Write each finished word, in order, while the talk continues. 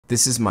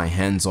This is my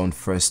hands-on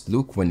first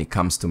look when it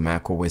comes to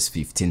macOS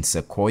 15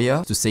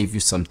 Sequoia. To save you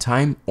some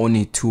time,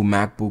 only 2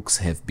 MacBooks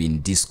have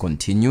been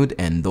discontinued,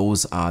 and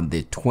those are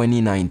the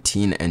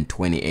 2019 and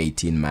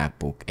 2018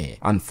 MacBook Air.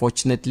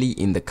 Unfortunately,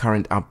 in the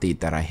current update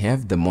that I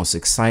have, the most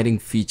exciting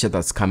feature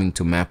that's coming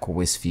to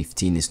macOS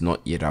 15 is not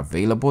yet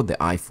available, the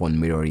iPhone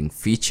mirroring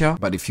feature.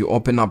 But if you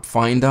open up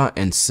Finder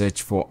and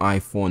search for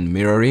iPhone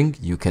mirroring,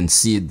 you can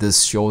see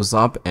this shows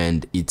up,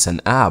 and it's an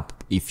app.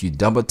 If you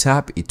double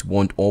tap, it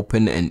won't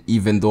open, and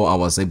even though I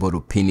was able to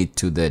pin it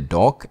to the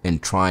dock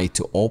and try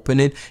to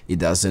open it, it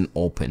doesn't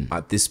open.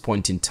 At this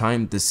point in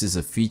time, this is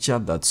a feature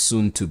that's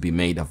soon to be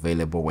made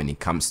available when it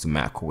comes to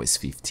macOS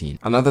 15.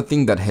 Another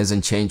thing that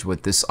hasn't changed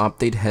with this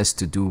update has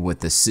to do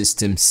with the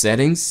system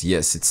settings.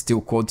 Yes, it's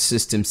still called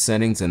system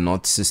settings and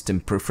not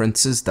system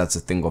preferences. That's a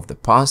thing of the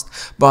past,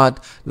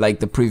 but like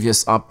the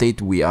previous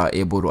update, we are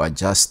able to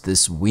adjust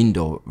this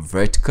window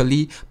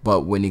vertically,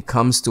 but when it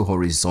comes to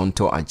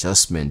horizontal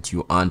adjustment,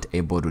 you aren't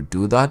able to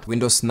do that.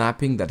 Window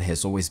snapping that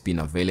has always been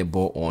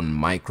available on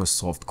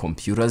Microsoft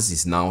computers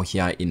is now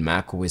here in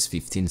macOS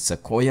 15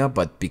 Sequoia,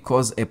 but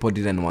because Apple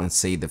didn't want to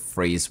say the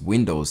phrase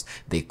windows,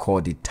 they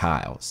called it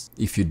tiles.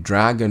 If you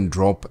drag and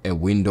drop a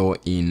window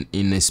in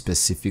a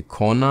specific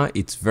corner,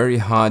 it's very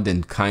hard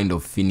and kind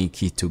of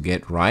finicky to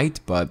get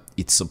right, but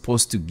it's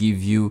supposed to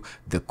give you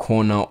the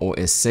corner or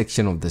a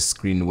section of the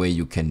screen where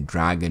you can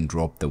drag and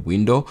drop the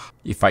window.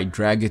 If I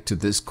drag it to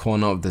this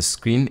corner of the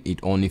screen, it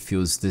only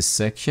fills this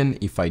section.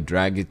 If I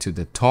drag it to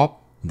the top,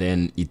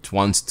 then it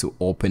wants to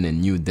open a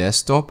new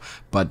desktop,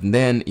 but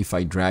then if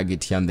I drag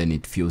it here, then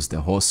it fills the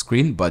whole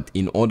screen. But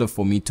in order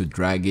for me to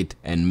drag it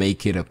and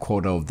make it a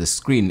quarter of the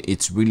screen,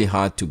 it's really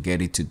hard to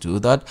get it to do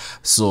that.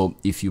 So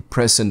if you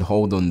press and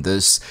hold on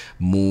this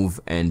move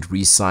and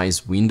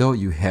resize window,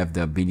 you have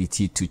the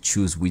ability to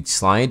choose which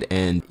side.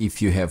 And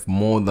if you have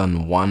more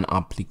than one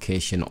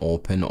application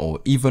open,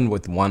 or even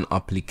with one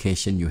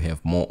application, you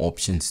have more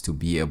options to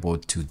be able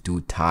to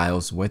do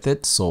tiles with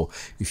it. So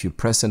if you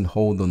press and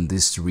hold on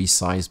this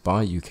resize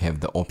bar, you have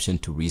the option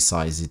to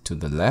resize it to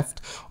the left,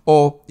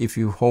 or if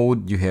you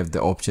hold, you have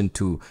the option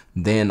to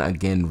then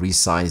again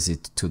resize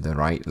it to the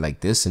right like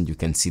this, and you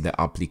can see the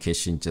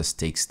application just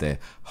takes the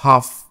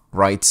half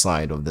right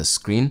side of the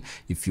screen.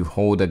 If you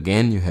hold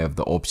again, you have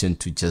the option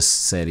to just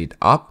set it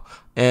up,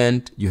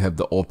 and you have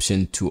the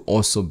option to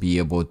also be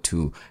able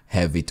to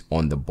have it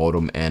on the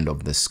bottom end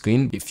of the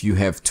screen. If you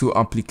have 2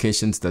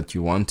 applications that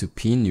you want to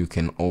pin, you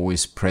can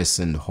always press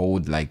and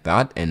hold like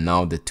that, and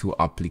now the 2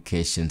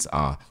 applications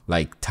are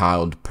like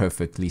tiled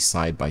perfectly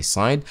side by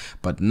side.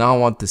 But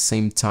now at the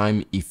same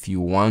time, if you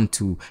want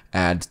to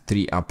add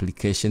 3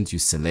 applications, you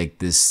select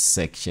this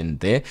section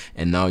there,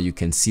 and now you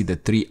can see the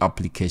 3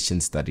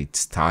 applications that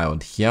it's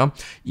tiled here.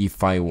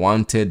 If I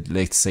wanted,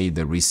 let's say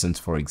the recent,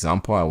 for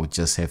example, I would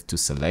just have to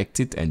select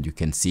it, and you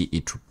can see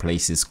it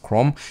replaces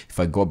Chrome. If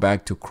I go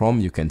back to Chrome,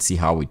 you can see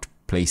how it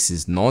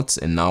places notes.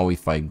 And now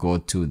if I go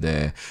to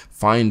the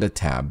Finder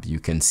tab, you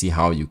can see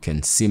how you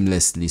can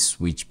seamlessly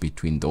switch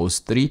between those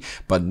 3.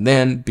 But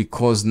then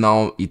because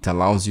now it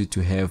allows you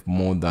to have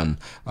more than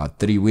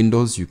 3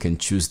 windows, you can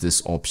choose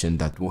this option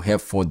that will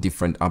have 4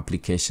 different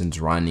applications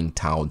running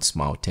tiled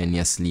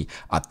simultaneously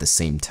at the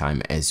same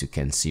time, as you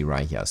can see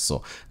right here.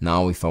 So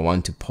now if I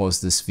want to pause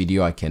this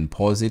video, I can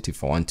pause it.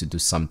 If I want to do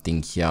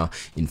something here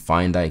in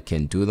Finder, I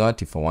can do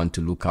that. If I want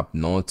to look up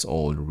notes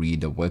or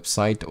read a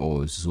website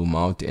or zoom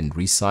out and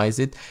resize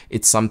it,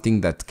 it's something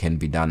that can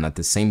be done. At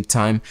the same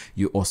time,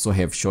 you also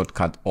have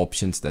shortcut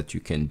options that you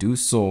can do.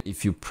 So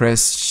if you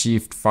press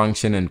Shift,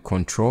 Function and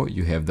Control,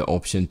 you have the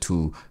option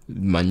to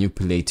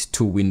manipulate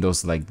 2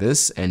 windows like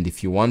this. And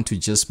if you want to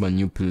just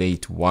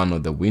manipulate one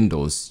of the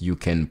windows, you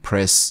can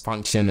press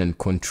Function and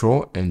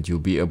Control, and you'll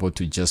be able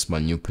to just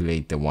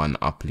manipulate the one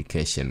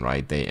application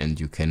right there, and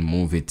you can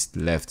move it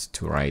left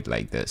to right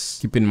like this.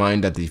 Keep in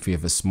mind that if you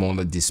have a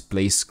smaller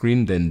display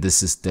screen, then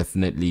this is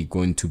definitely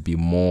going to be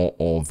more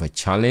of a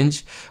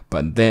challenge.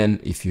 But then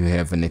if you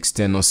have an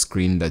external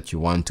screen that you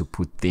want to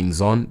put things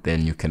on,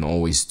 then you can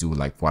always do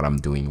like what I'm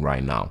doing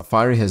right now.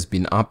 Safari has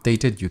been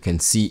updated. You can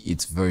see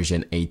it's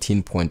version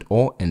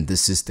 18.0, and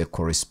this is the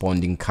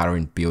corresponding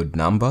current build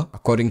number.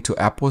 According to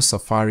Apple,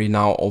 Safari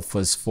now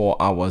offers 4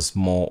 hours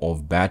more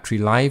of battery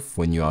life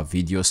when you are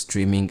video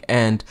streaming,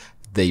 and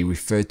they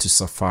refer to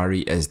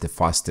Safari as the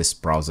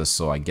fastest browser.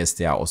 So I guess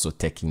they are also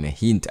taking a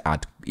hint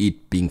at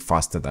it being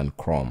faster than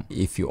Chrome.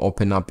 If you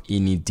open up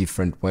any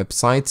different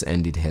websites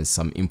and it has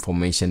some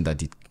information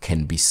that it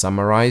can be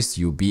summarized,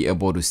 you'll be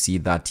able to see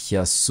that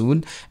here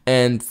soon.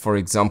 And for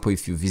example,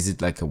 if you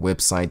visit like a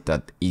website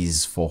that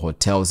is for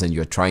hotels and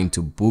you're trying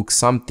to book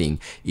something,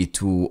 it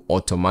will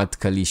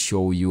automatically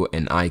show you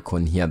an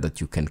icon here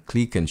that you can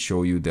click and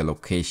show you the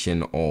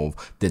location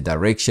of the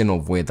direction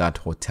of where that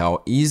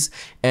hotel is.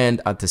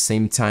 And at the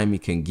same time,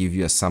 it can give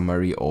you a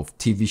summary of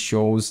TV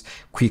shows,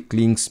 quick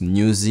links,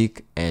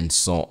 music, and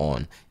so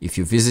on. If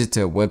you visit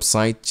a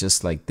website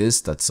just like this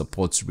that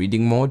supports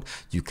reading mode,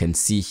 you can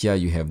see here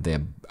you have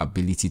the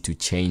ability to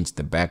change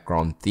the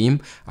background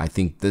theme. I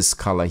think this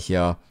color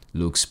here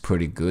looks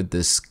pretty good,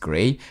 this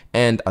gray.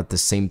 And at the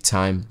same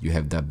time, you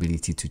have the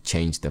ability to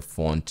change the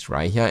font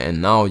right here,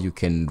 and now you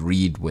can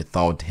read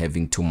without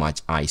having too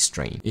much eye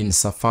strain. In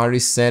Safari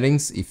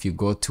settings, if you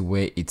go to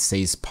where it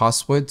says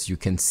passwords, you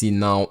can see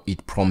now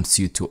it prompts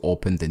you to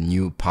open the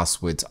new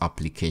passwords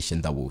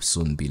application that we'll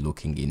soon be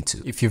looking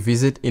into. If you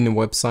visit any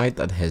website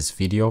that has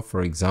video,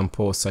 for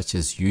example, such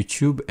as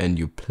YouTube, and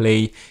you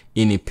play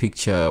any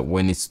picture,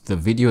 when the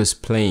video is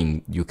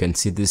playing, you can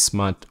see this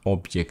smart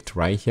object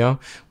right here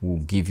will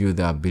give you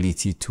the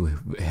ability to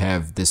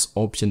have this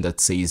option that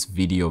says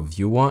video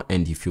viewer,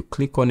 and if you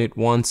click on it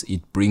once,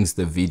 it brings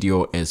the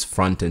video as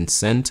front and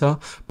center.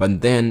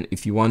 But then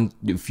if you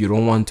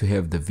don't want to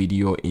have the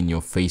video in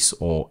your face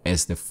or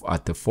as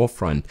at the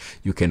forefront,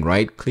 you can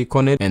right click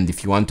on it, and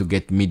if you want to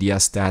get media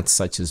stats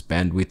such as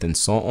bandwidth and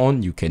so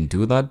on, you can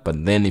do that.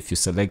 But then if you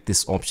select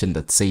this option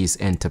that says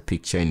enter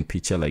picture in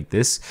picture like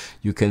this,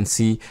 you can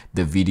see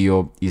the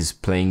video is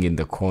playing in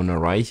the corner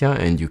right here,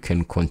 and you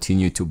can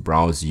continue to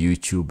browse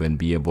YouTube and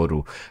be able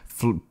to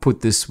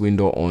put this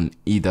window on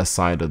either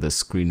side of the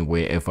screen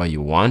wherever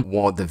you want.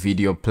 While the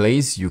video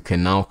plays, you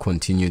can now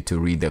continue to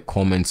read the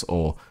comments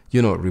or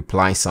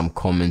reply some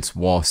comments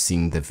while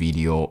seeing the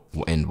video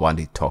and what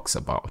it talks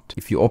about.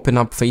 If you open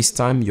up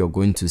FaceTime, you're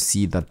going to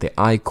see that the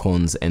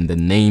icons and the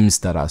names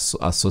that are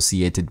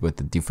associated with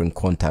the different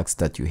contacts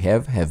that you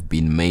have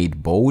been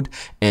made bold,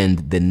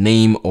 and the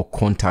name or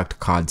contact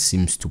card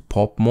seems to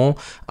pop more.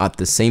 At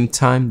the same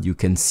time, you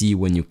can see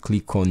when you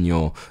click on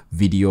your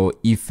video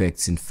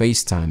effects in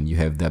FaceTime, you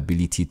have the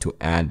ability to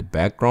add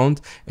background.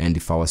 And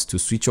if I was to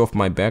switch off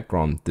my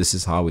background, this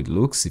is how it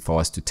looks. If I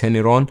was to turn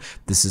it on,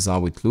 this is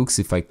how it looks.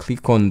 If I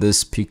click on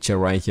this picture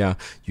right here,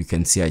 you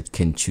can see I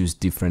can choose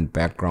different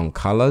background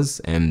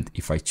colors, and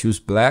if I choose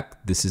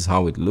black, this is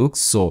how it looks.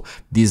 So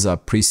these are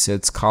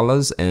presets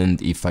colors,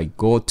 and if I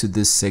go to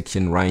this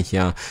section right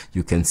here,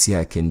 you can see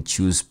I can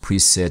choose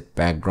preset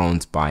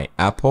backgrounds by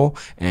Apple,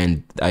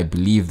 and I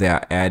believe they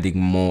are adding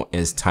more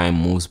as time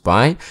moves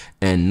by.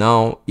 And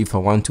now if I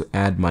want to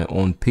add my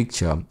own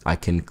picture, I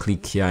can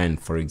click here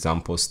and, for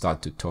example,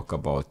 start to talk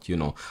about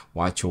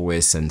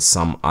watchOS and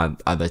some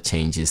other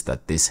changes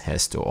that this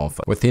has to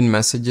offer. Within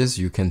messages,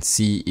 you can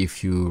see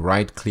if you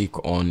right click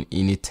on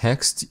any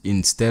text,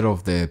 instead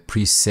of the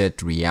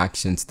preset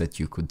reactions that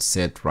you could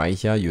set right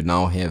here, you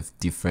now have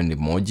different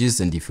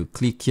emojis. And if you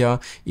click here,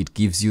 it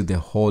gives you the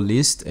whole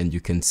list, and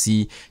you can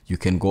see you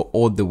can go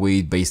all the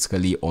way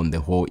basically on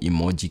the whole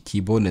emoji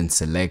keyboard and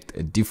select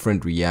a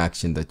different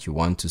reaction that you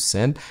want to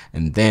send,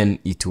 and then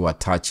it will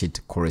attach it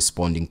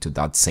corresponding to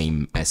that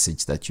same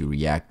message that you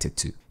reacted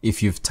to.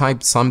 If you've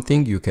typed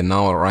something, you can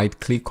now right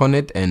click on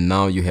it, and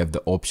now you have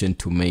the option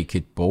to make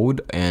it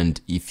bold. And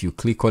if you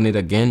click on it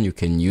again, you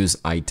can use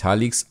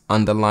italics,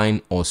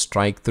 underline, or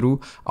strike through.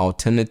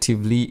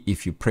 Alternatively,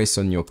 if you press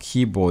on your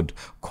keyboard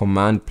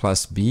Command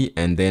plus B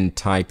and then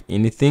type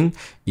anything,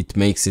 it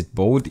makes it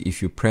bold.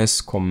 If you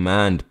press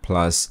Command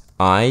plus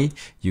I,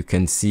 you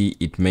can see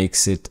it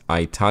makes it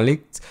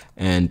italic.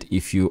 And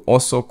if you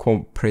also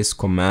press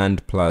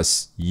Command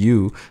plus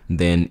U,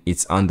 then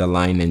it's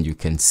underlined, and you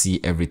can see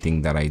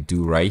everything that I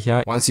do right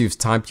here. Once you've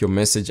typed your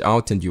message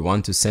out and you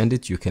want to send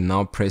it, you can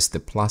now press the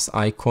plus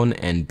icon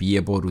and be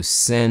able to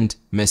send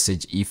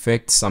message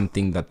effect,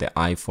 something that the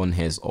iPhone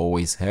has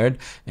always had.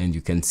 And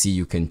you can see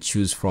you can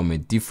choose from a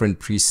different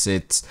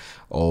presets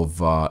of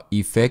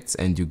effects,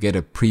 and you get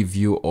a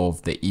preview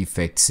of the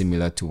effect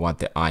similar to what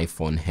the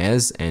iPhone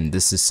has. And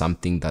this is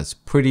something that's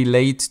pretty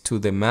late to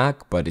the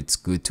Mac, but it's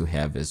good to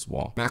have as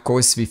well.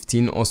 macOS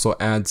 15 also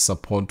adds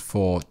support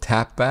for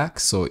tap back.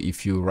 So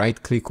if you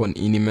right click on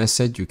any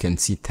message, you can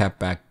see tap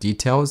back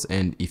details,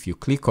 and if you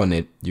click on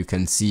it, you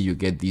can see you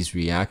get these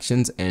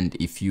reactions. And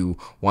if you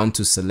want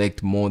to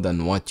select more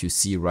than what you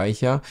see right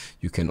here,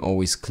 you can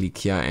always click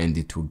here and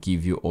it will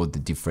give you all the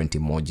different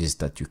emojis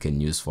that you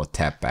can use for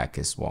tap back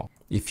as well.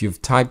 If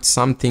you've typed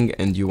something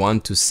and you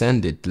want to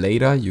send it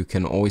later, you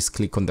can always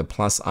click on the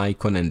plus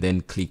icon and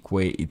then click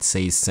where it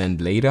says send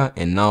later.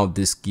 And now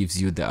this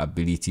gives you the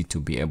ability to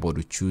be able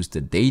to choose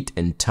the date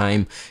and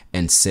time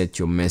and set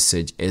your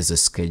message as a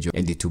schedule,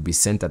 and it will be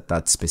sent at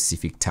that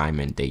specific time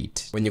and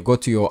date. When you go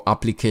to your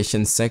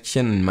application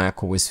section in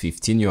macOS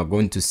 15, you are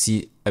going to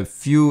see a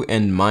few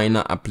and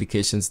minor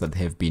applications that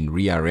have been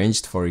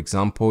rearranged. For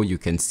example, you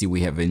can see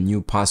we have a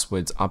new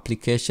passwords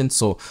application.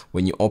 So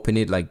when you open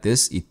it like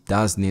this, it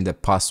does need a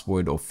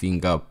password or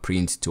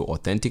fingerprint to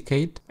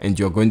authenticate, and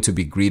you're going to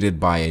be greeted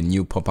by a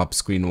new pop-up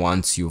screen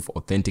once you've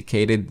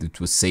authenticated.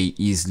 It will say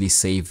easily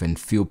save and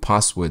fill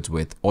passwords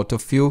with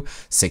autofill,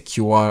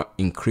 secure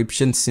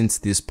encryption since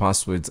these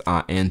passwords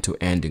are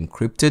end-to-end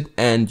encrypted,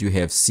 and you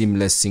have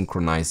seamless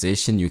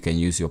synchronization. You can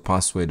use your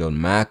password on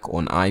Mac,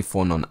 on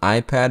iPhone, on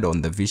iPad,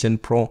 on the Vision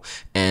Pro,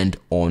 and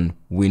on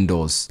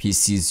Windows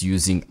PCs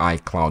using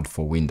iCloud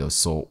for Windows.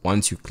 So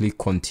once you click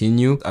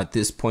continue, at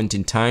this point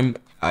in time,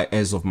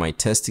 as of my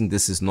testing,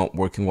 this is not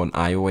working on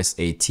iOS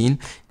 18.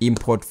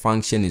 Import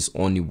function is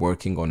only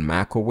working on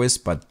macOS,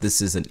 but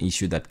this is an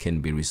issue that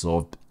can be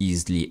resolved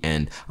easily,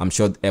 and I'm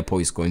sure Apple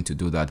is going to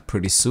do that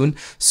pretty soon.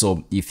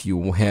 So if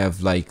you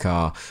have like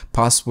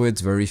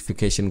passwords,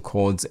 verification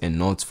codes, and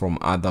notes from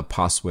other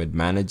password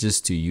managers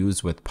to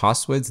use with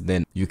passwords,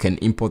 then you can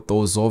import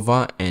those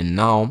over. And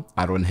now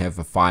I don't have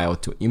a file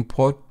to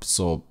import,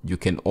 so you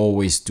can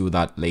always do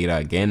that later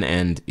again.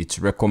 And it's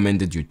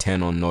recommended you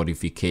turn on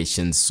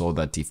notifications so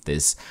that if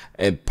there's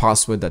a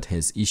password that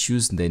has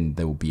issues, then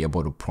they will be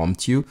able to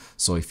prompt you.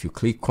 So if you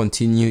click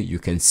continue, you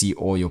can see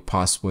all your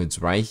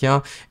passwords right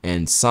here,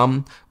 and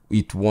some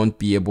it won't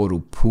be able to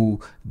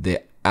pull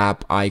the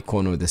app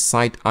icon or the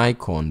site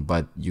icon,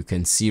 but you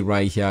can see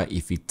right here,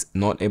 if it's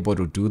not able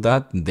to do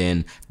that,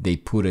 then they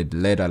put a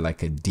letter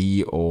like a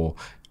D or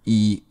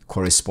E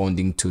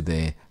corresponding to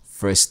the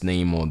first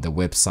name or the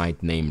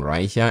website name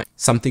right here.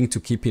 Something to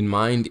keep in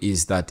mind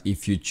is that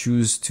if you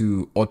choose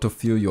to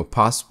autofill your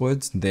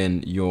passwords,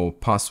 then your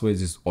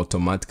passwords is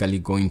automatically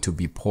going to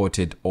be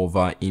ported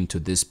over into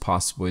this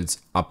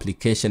passwords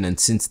application. And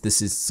since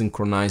this is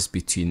synchronized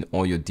between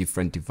all your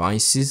different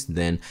devices,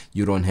 then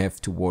you don't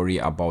have to worry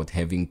about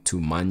having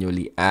to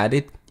manually add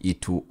it.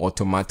 It will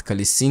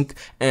automatically sync,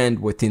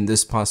 and within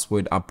this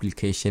password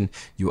application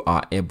you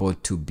are able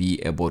to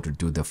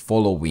do the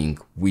following,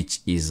 which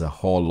is a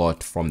whole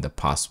lot from the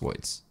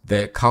passwords.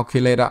 The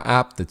calculator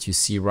app that you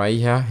see right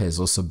here has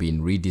also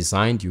been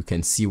redesigned. You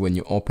can see when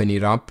you open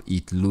it up,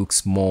 it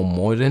looks more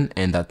modern,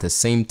 and at the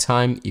same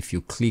time, if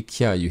you click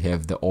here, you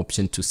have the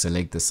option to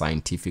select the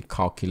scientific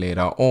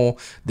calculator or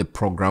the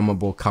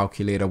programmable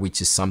calculator,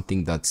 which is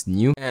something that's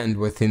new. And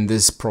within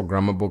this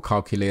programmable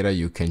calculator,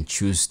 you can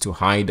choose to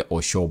hide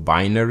or show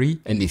binary.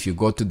 And if you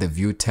go to the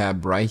view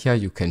tab right here,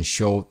 you can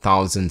show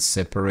thousands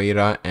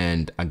separator.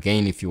 And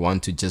again, if you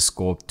want to just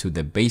go to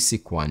the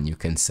basic one, you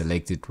can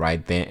select it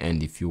right there.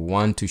 And if you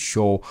want to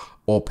show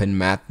open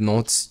math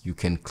notes, you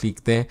can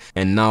click there,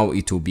 and now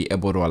it will be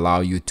able to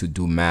allow you to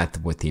do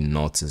math within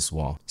notes as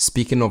well.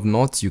 Speaking of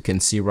notes, you can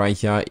see right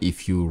here,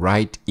 if you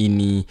write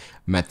any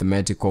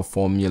mathematical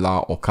formula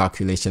or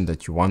calculation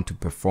that you want to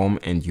perform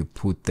and you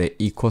put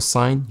the equal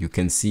sign, you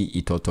can see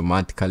it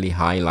automatically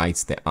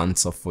highlights the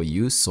answer for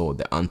you. So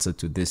the answer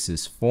to this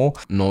is 4.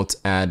 Notes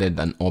added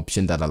an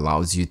option that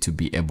allows you to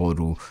be able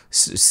to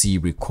see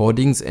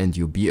recordings, and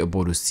you'll be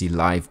able to see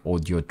live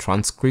audio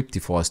transcript.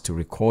 If I was to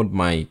record,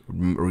 my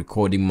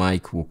recording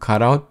mic will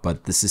cut out,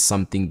 but this is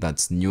something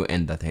that's new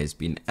and that has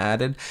been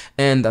added.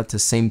 And at the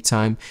same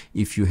time,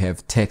 if you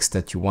have text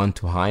that you want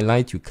to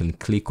highlight, you can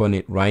click on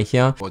it right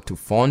here, go to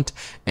font,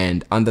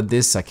 and under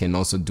this I can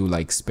also do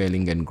like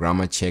spelling and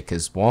grammar check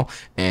as well.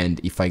 And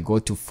if I go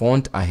to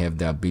font, I have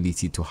the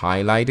ability to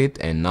highlight it,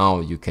 and now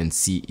you can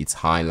see it's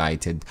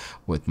highlighted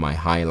with my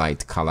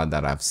highlight color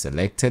that I've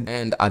selected.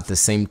 And at the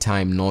same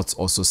time, Notes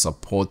also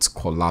supports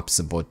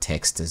collapsible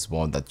text as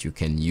well that you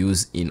can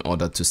use in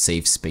order to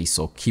save space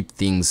or keep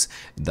things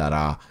that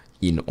are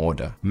in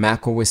order.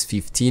 macOS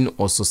 15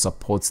 also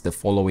supports the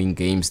following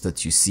games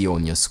that you see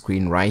on your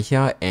screen right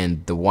here,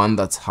 and the one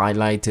that's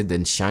highlighted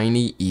and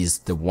shiny is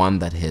the one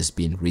that has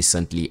been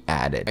recently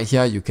added. Right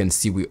here you can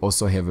see we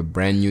also have a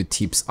brand new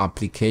tips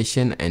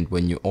application, and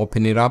when you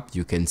open it up,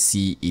 you can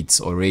see it's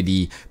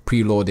already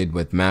preloaded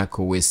with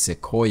macOS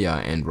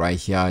Sequoia, and right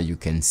here you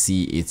can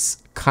see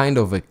it's kind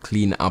of a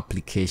clean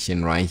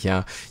application. Right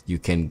here you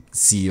can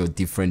see your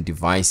different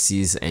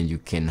devices, and you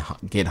can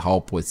get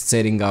help with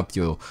setting up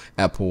your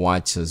Apple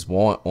Watch as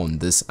well on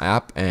this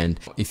app. And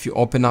if you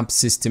open up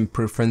system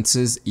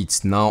preferences,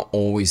 it's now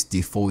always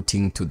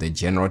defaulting to the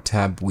general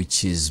tab,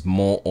 which is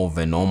more of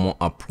a normal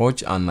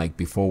approach, unlike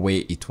before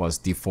where it was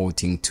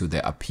defaulting to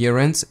the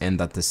appearance. And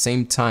at the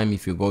same time,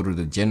 if you go to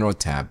the general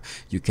tab,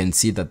 you can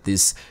see that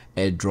this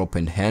airdrop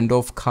and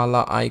handoff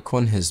color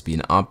icon has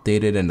been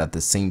updated, and at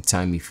the same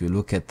time, if you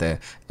look at the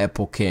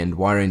Apple Care and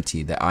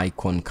warranty, the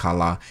icon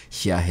color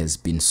here has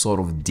been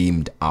sort of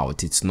dimmed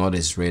out. It's not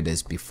as red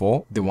as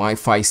before. The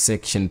Wi-Fi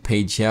section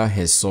page here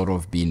has sort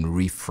of been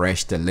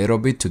refreshed a little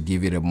bit to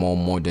give it a more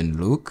modern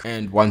look.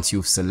 And once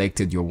you've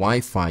selected your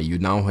Wi-Fi, you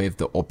now have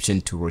the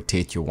option to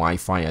rotate your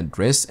Wi-Fi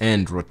address,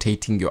 and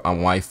rotating your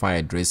Wi-Fi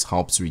address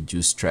helps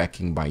reduce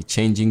tracking by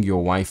changing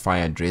your Wi-Fi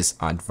address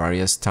at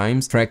various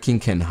times.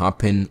 Tracking can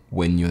happen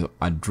when your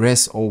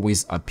address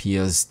always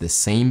appears the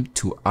same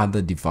to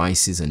other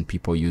devices and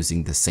people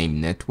using the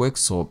same network.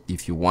 So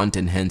if you want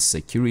enhanced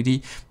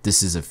security,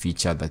 this is a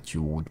feature that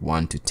you would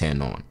want to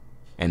turn on,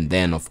 and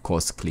then of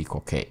course click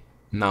OK.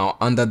 Now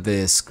under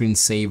the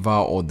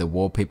screensaver or the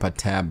wallpaper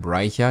tab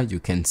right here,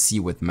 you can see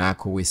with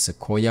macOS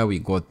Sequoia we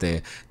got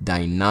the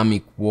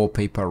dynamic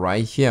wallpaper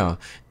right here,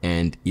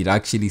 and it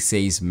actually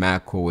says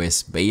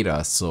macOS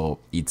Beta, so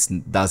it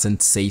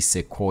doesn't say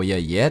Sequoia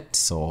yet.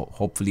 So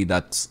hopefully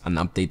that's an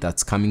update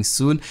that's coming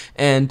soon.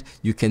 And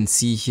you can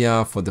see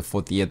here for the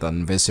 40th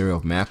anniversary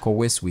of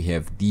macOS, we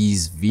have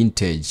these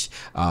vintage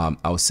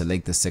I'll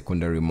select the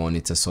secondary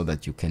monitor so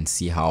that you can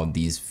see how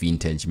these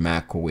vintage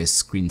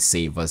macOS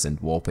screensavers and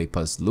wallpapers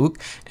wallpapers look,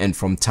 and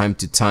from time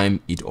to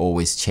time it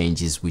always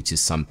changes, which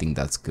is something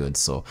that's good.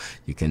 So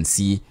you can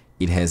see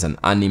it has an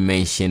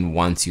animation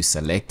once you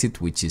select it,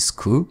 which is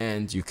cool.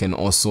 And you can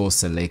also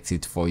select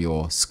it for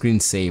your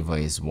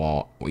screensaver as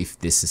well, if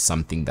this is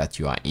something that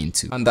you are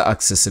into. Under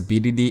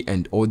accessibility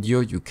and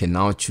audio, you can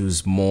now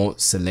choose more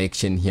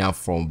selection here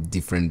from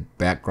different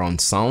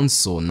background sounds.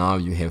 So now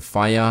you have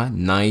fire,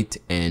 night,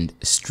 and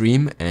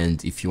stream.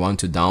 And if you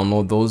want to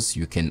download those,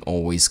 you can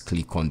always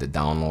click on the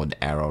download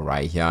arrow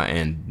right here,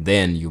 and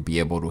then you'll be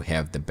able to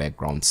have the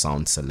background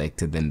sound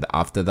selected. And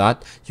after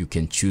that, you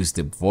can choose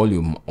the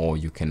volume, or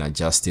you can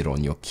adjust it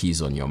on your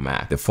keys on your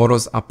Mac. The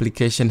Photos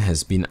application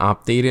has been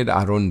updated.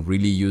 I don't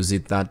really use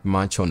it that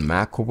much on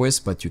macOS,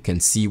 but you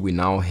can see we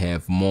now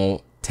have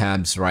more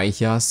tabs right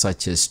here,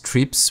 such as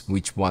trips,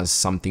 which was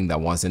something that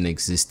wasn't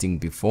existing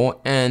before,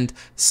 and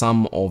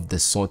some of the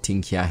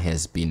sorting here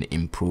has been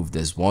improved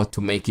as well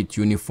to make it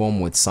uniform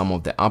with some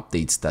of the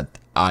updates that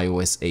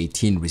iOS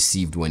 18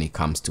 received when it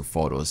comes to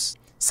photos.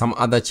 Some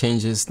other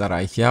changes that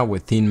are here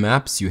within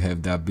maps: you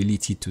have the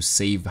ability to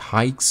save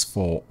hikes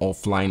for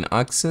offline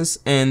access,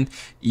 and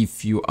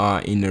if you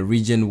are in a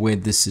region where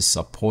this is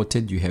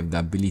supported, you have the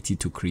ability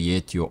to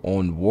create your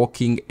own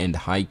walking and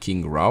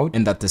hiking route.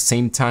 And at the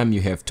same time,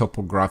 you have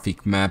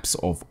topographic maps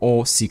of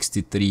all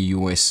 63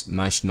 US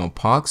national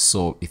parks.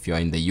 So if you are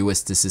in the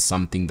US, this is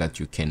something that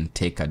you can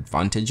take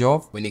advantage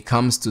of. When it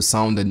comes to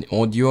sound and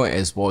audio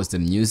as well as the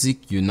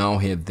music, you now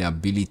have the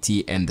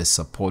ability and the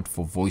support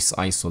for voice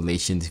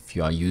isolation if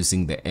you are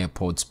using the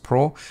AirPods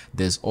Pro.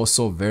 There's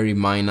also very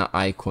minor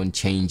icon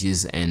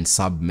changes and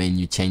sub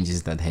menu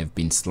changes that have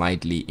been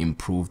slightly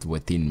improved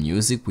within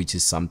music, which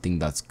is something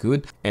that's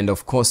good. And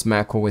of course,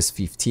 macOS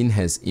 15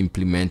 has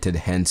implemented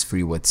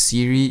hands-free with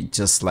Siri,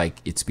 just like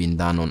it's been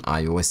done on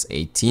iOS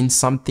 18.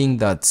 Something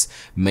that's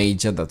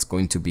major that's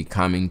going to be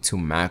coming to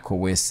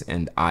macOS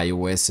and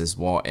iOS as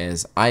well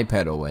as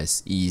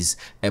iPadOS is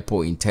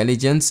Apple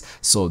Intelligence.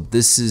 So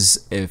this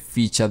is a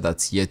feature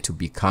that's yet to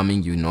be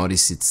coming. You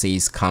notice it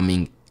says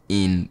coming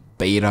in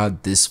beta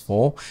this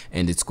fall,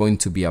 and it's going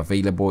to be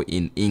available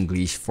in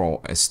English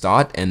for a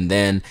start, and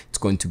then it's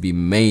going to be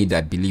made, I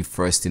believe,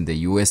 first in the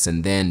US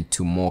and then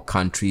to more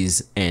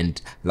countries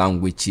and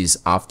languages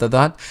after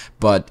that.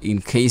 But in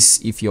case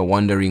if you're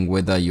wondering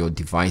whether your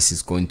device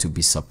is going to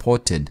be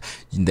supported,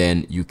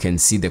 then you can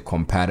see the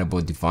compatible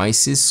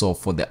devices. So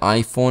for the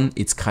iPhone,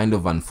 it's kind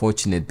of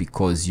unfortunate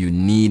because you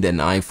need an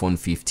iPhone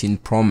 15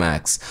 Pro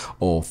Max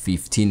or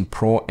 15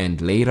 Pro and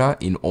later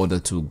in order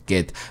to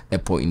get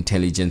Apple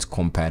Intelligence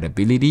compatibility.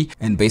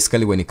 And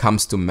basically, when it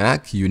comes to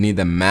Mac, you need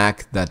a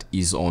Mac that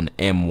is on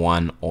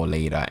M1 or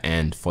later.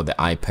 And for the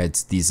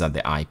iPads, these are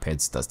the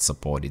iPads that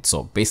support it.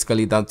 So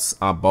basically, that's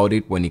about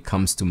it when it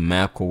comes to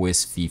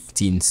macOS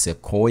 15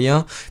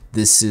 Sequoia.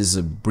 This is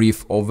a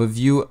brief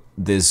overview.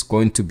 There's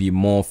going to be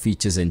more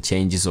features and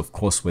changes, of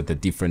course, with the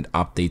different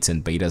updates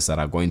and betas that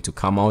are going to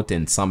come out,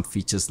 and some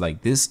features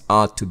like this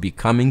are to be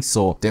coming.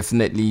 So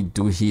definitely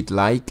do hit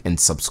like and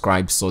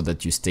subscribe so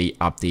that you stay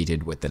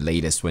updated with the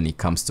latest when it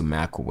comes to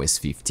macOS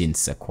 15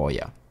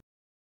 Sequoia.